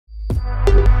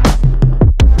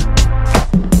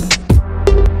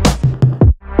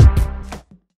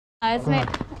Yes, ma'am.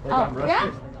 Oh,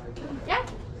 yeah? Yeah?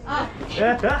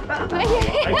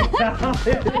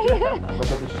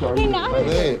 Hey, nice.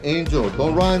 Hey, Angel,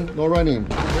 don't run, no running.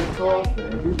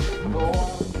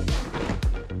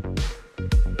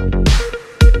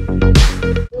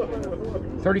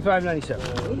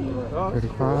 $35.97.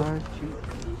 35.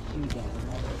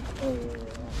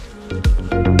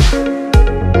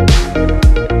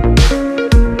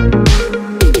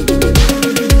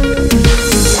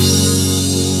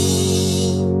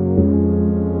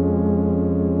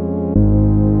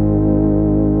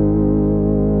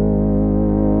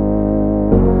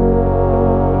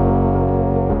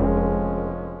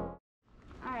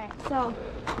 So,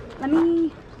 let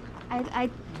me, I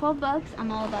 12 bucks,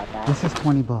 I'm all about that. This is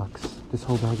 20 bucks. This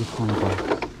whole bag is 20 bucks.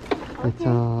 Okay. It's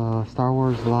a Star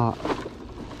Wars lot.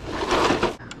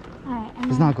 Alright,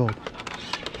 It's not gold.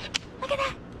 Look at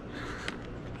that!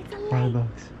 It's a light. 5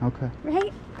 bucks. Okay.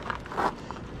 Right?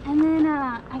 And then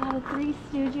I got a Three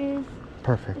Stooges.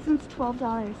 Perfect. This one's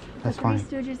 $12. That's the fine.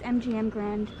 Three Stooges MGM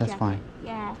Grand That's jacket. fine.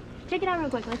 Yeah. Check it out real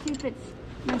quick. Let's see if it's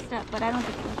messed up, but I don't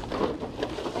think it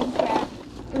is. Yeah.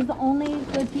 It was the only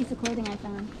good piece of clothing I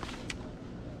found.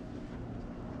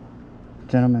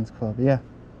 Gentleman's Club. Yeah.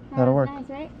 That'll work. Nice,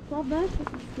 right? 12 bucks?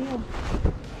 That's a steal.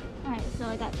 Alright, so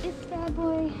I got this bad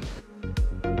boy.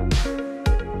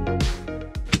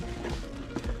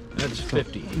 That's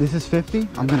 50. This is 50?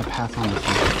 I'm gonna pass on this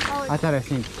one. Oh, I thought I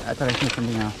seen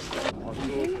something else.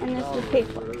 and this was paid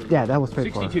for. Yeah, that was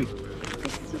paid for. 62.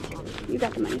 You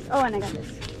got the money. Oh, and I got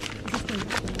this.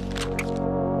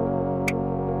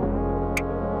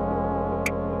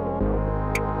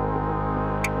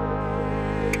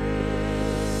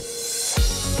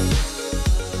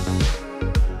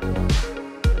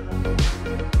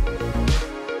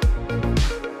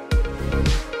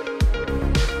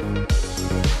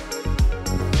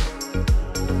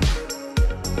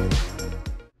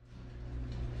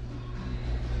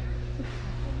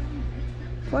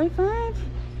 $45?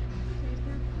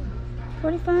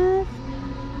 $45?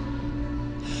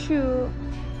 Shoot.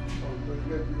 I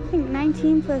think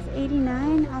 19 plus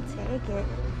 89. I'll take it.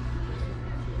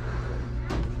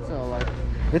 So like,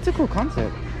 it's a cool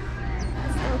concept.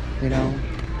 You know,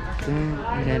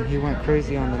 and then he went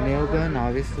crazy on the nail gun,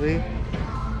 obviously.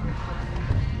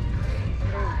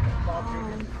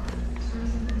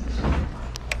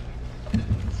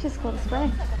 It's just cool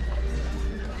display.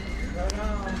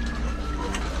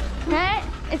 Right?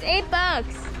 It's $8.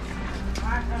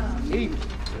 8.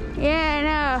 Yeah, I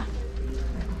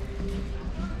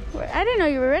know. I didn't know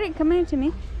you were ready. Come in to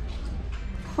me.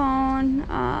 Phone.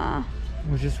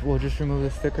 We'll just remove the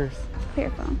stickers.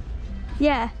 Here, phone.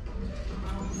 Yeah.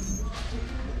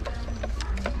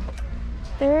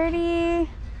 30,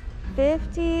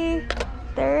 50,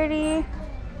 30.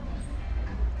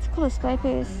 It's a cool display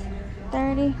piece.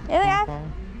 30. Yeah.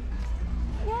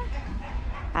 Yeah.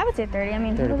 I would say 30. I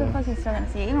mean, who the fuck is still gonna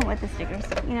see it, even with the stickers?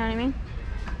 You know what I mean?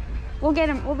 We'll get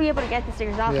them. We'll be able to get the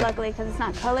stickers off, luckily, because it's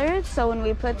not colored. So when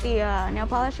we put the nail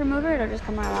polish remover, it'll just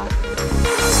come right off.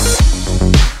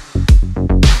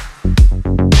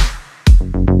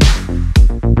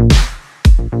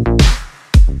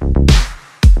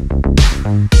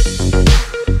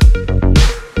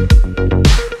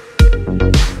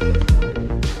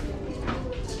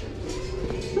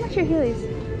 How much are Heelys?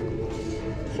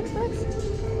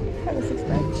 $6? Probably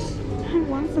 $6. I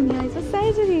want some Heelys. What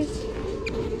size are these?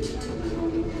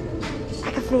 I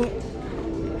could fit.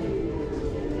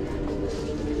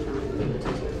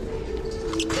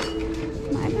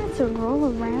 Am I about to roll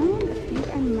around? I think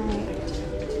I might.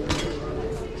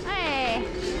 Hey.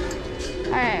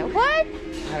 Alright, what?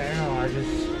 I don't know,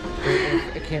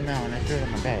 it came out and I threw it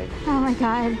in my bag. Oh my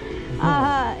god.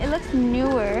 It looks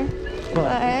newer,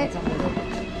 but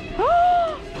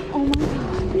oh my god.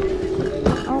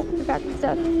 Oh, forgot the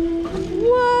stuff.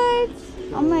 What?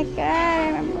 Oh my god, I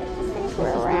remember these things were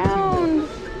around.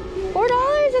 $4?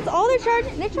 That's all they're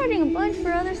charging. They're charging a bunch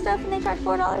for other stuff and they charge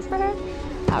 $4 for her?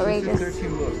 Outrageous.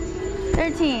 13 bucks.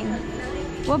 13.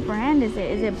 What brand is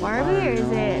it? Is it Barbie or is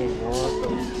it?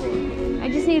 I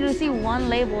just need to see one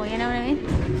label, you know what I mean?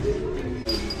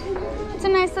 It's a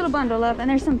nice little bundle up, and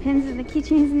there's some pins and the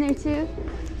keychains in there too.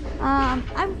 I'm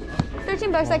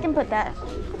 $13. I can put that.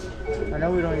 I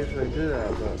know we don't usually do that,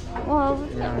 but Well,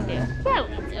 yeah, we do. Yeah,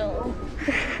 we do.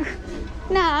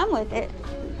 Nah, I'm with it.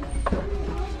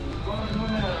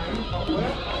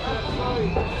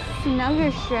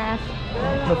 Snugger strap.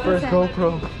 the first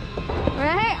GoPro.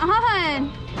 Right on.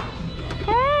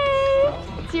 Hey,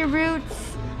 it's your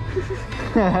roots.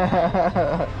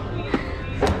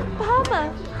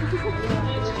 Papa.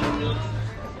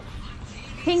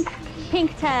 Pink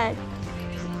tag.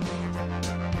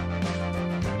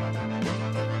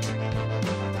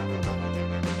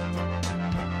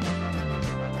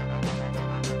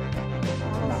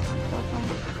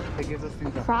 They give those things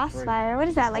out for free. Crossfire. What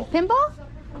is that? Like pinball?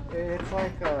 It's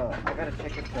like, I gotta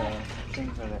check if the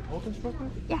things are there. Hold this real quick.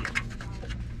 Yeah.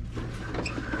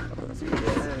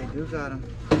 Yeah, they do got them.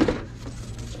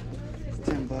 It's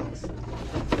 $10.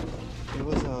 It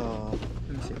was,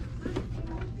 let me see.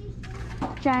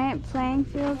 Giant playing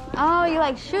field. Oh, you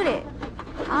like shoot it.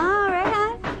 Oh, right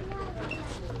on.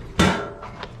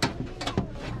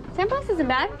 $10 isn't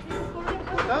bad.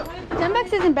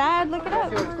 $10 isn't bad. Look it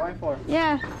up. Let's see what it's going for.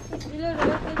 Yeah.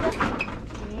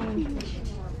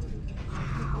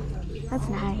 That's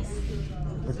nice.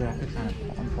 The graphics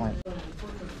on point.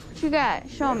 What you got?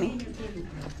 Show me.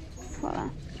 Hold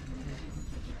on.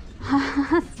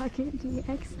 Fucking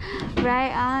GX.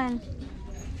 Right on.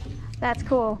 That's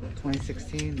cool.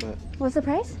 2016, but What's the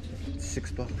price?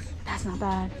 $6. That's not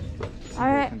bad. It's All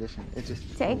in good right. condition. It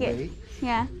just Take it. wait.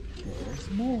 Yeah. There's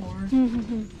more.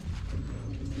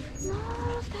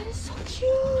 Look, that is so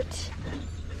cute.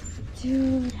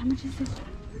 Dude, how much is this?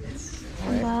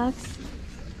 $10.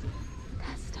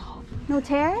 That's dope. No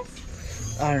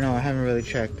tears? I don't know. I haven't really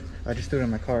checked. I just threw it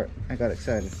in my cart. I got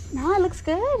excited. No, it looks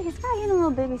good. It's got, you know,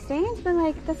 little baby stains, but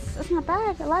like that's not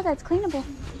bad. A lot of that's cleanable.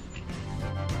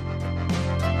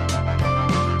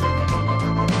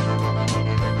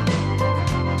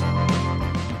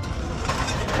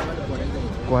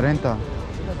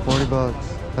 $40.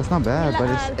 That's not bad, but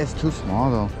it's too small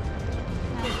though.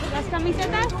 Las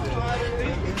camisetas?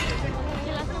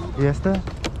 ¿Y este?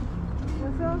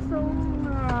 Esos son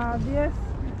 10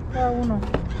 cada uno.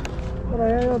 Por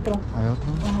ahí hay otro. ¿Hay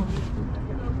otro?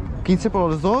 15 por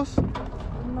los dos?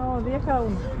 No, 10 cada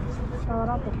uno. Está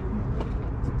barato.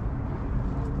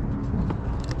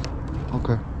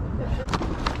 Okay.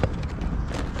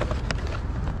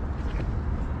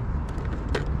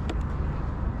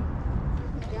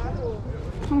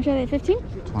 How much are they? 15?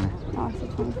 20. Oh, it's a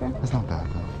 24. That's not bad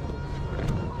though.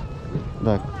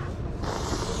 Look.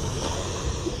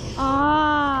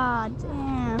 Ah,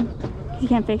 damn. You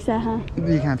can't fix that, huh?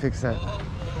 You can't fix that.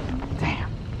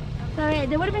 Damn. Sorry,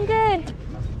 they would have been good.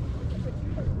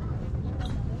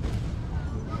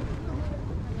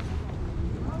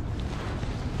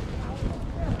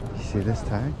 You see this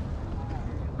tag?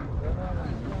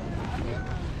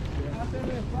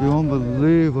 You won't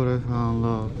believe what I found,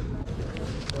 love.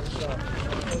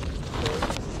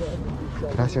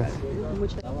 Gracias.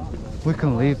 We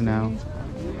can leave now.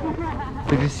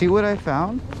 Did you see what I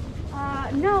found?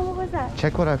 No, what was that?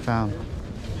 Check what I found.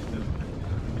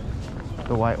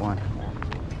 The white one.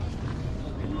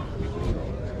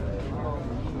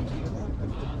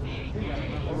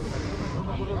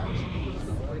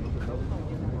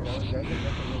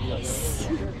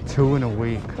 Two in a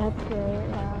week. That's great.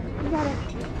 You gotta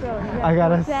go. I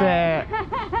gotta say.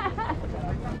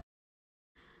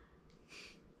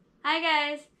 Hi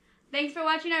guys. Thanks for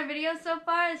watching our video so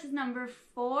far. This is number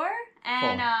 4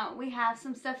 and we have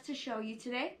some stuff to show you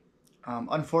today.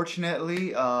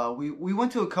 Unfortunately, we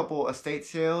went to a couple estate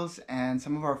sales and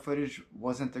some of our footage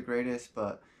wasn't the greatest,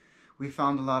 but we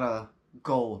found a lot of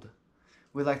gold.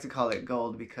 We like to call it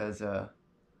gold because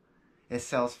it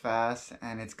sells fast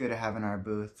and it's good to have in our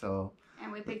booth. So.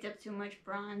 And we picked up too much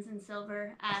bronze and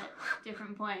silver at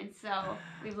different points, so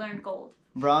we've learned gold.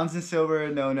 Bronze and silver,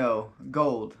 no.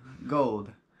 Gold.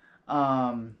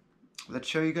 Let's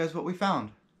show you guys what we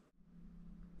found.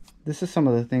 This is some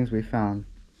of the things we found.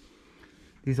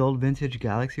 These old vintage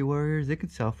Galaxy Warriors, they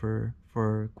could sell for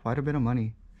quite a bit of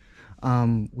money.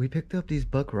 We picked up these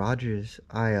Buck Rogers.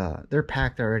 They're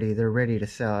packed already. They're ready to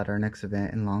sell at our next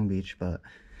event in Long Beach, but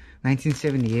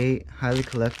 1978, highly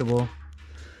collectible.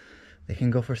 They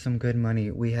can go for some good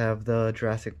money. We have the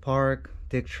Jurassic Park,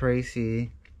 Dick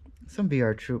Tracy, some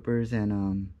BR Troopers,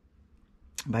 and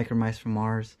Biker Mice from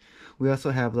Mars. We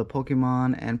also have the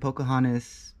Pokemon and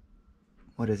Pocahontas,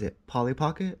 what is it, Polly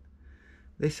Pocket?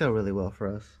 They sell really well for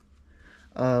us.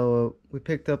 We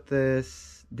picked up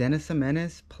this Dennis the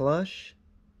Menace plush.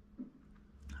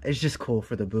 It's just cool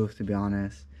for the booth, to be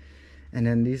honest. And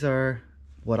then these are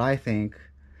what I think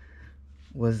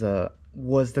was the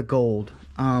gold.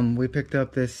 We picked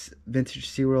up this vintage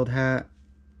SeaWorld hat.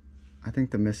 I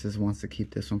think the missus wants to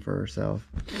keep this one for herself.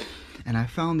 And I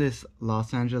found this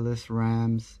Los Angeles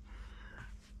Rams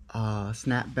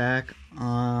snapback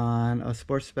on a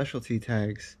sports specialty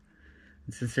tags.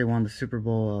 And since they won the Super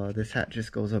Bowl, this hat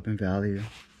just goes up in value.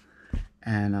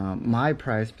 And my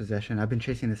prized possession, I've been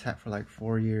chasing this hat for like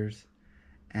 4 years.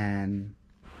 And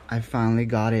I finally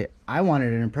got it. I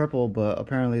wanted it in purple, but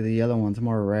apparently the yellow one's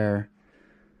more rare.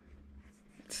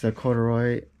 It's the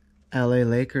corduroy LA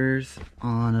Lakers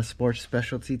on a sports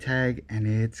specialty tag, and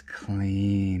it's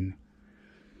clean.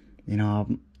 You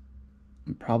know,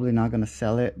 I'm probably not gonna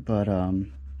sell it, but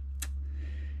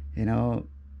you know,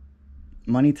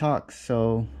 money talks,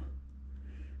 so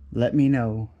let me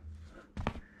know.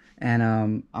 And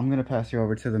I'm gonna pass you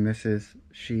over to the missus.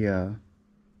 She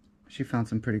found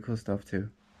some pretty cool stuff too.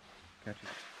 Gotcha.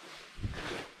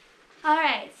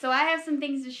 Alright, so I have some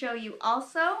things to show you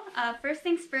also. First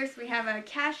things first, we have a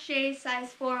cachet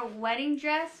size 4 wedding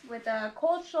dress with a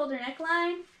cold shoulder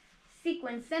neckline,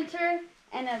 sequin center,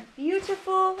 and a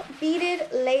beautiful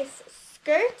beaded lace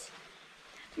skirt.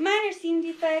 Minor seam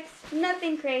defects,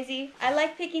 nothing crazy. I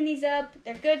like picking these up.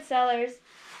 They're good sellers.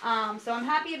 So I'm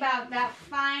happy about that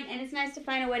find, and it's nice to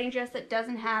find a wedding dress that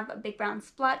doesn't have a big brown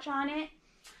splotch on it.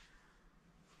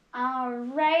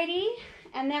 Alrighty,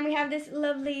 and then we have this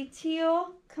lovely teal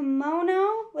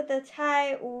kimono with a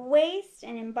tie waist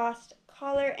and embossed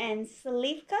collar and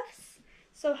sleeve cuffs.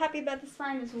 So happy about this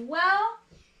find as well.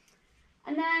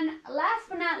 And then last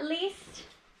but not least,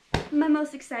 my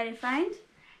most excited find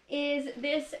is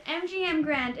this MGM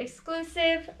Grand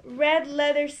exclusive red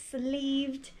leather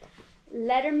sleeved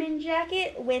Letterman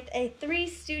jacket with a Three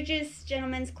Stooges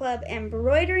Gentlemen's Club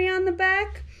embroidery on the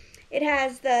back. It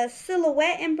has the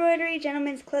silhouette embroidery,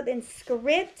 Gentlemen's Club in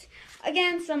script.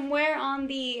 Again, some wear on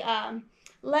the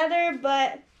leather,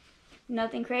 but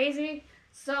nothing crazy.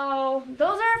 So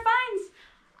those are our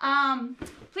finds.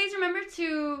 Please remember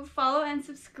to follow and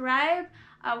subscribe.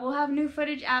 We'll have new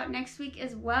footage out next week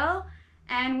as well.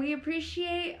 And we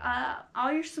appreciate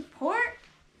all your support.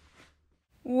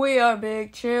 We are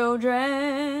big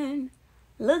children,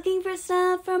 looking for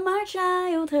stuff from our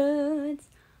childhoods.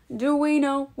 Do we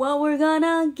know what we're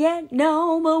gonna get?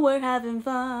 No, but we're having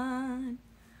fun.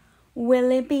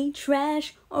 Will it be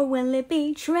trash or will it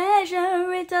be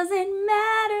treasure? It doesn't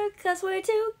matter, 'cause we're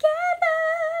together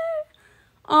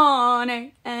on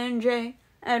A&J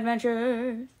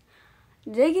Adventures.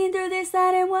 Digging through this,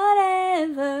 that, and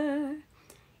whatever.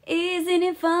 Isn't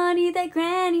it funny that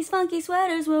Granny's funky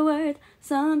sweaters were worth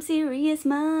some serious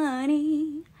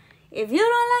money? If you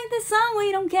don't like the song,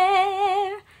 we don't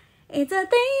care. It's a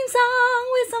theme song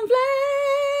with some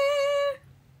flair.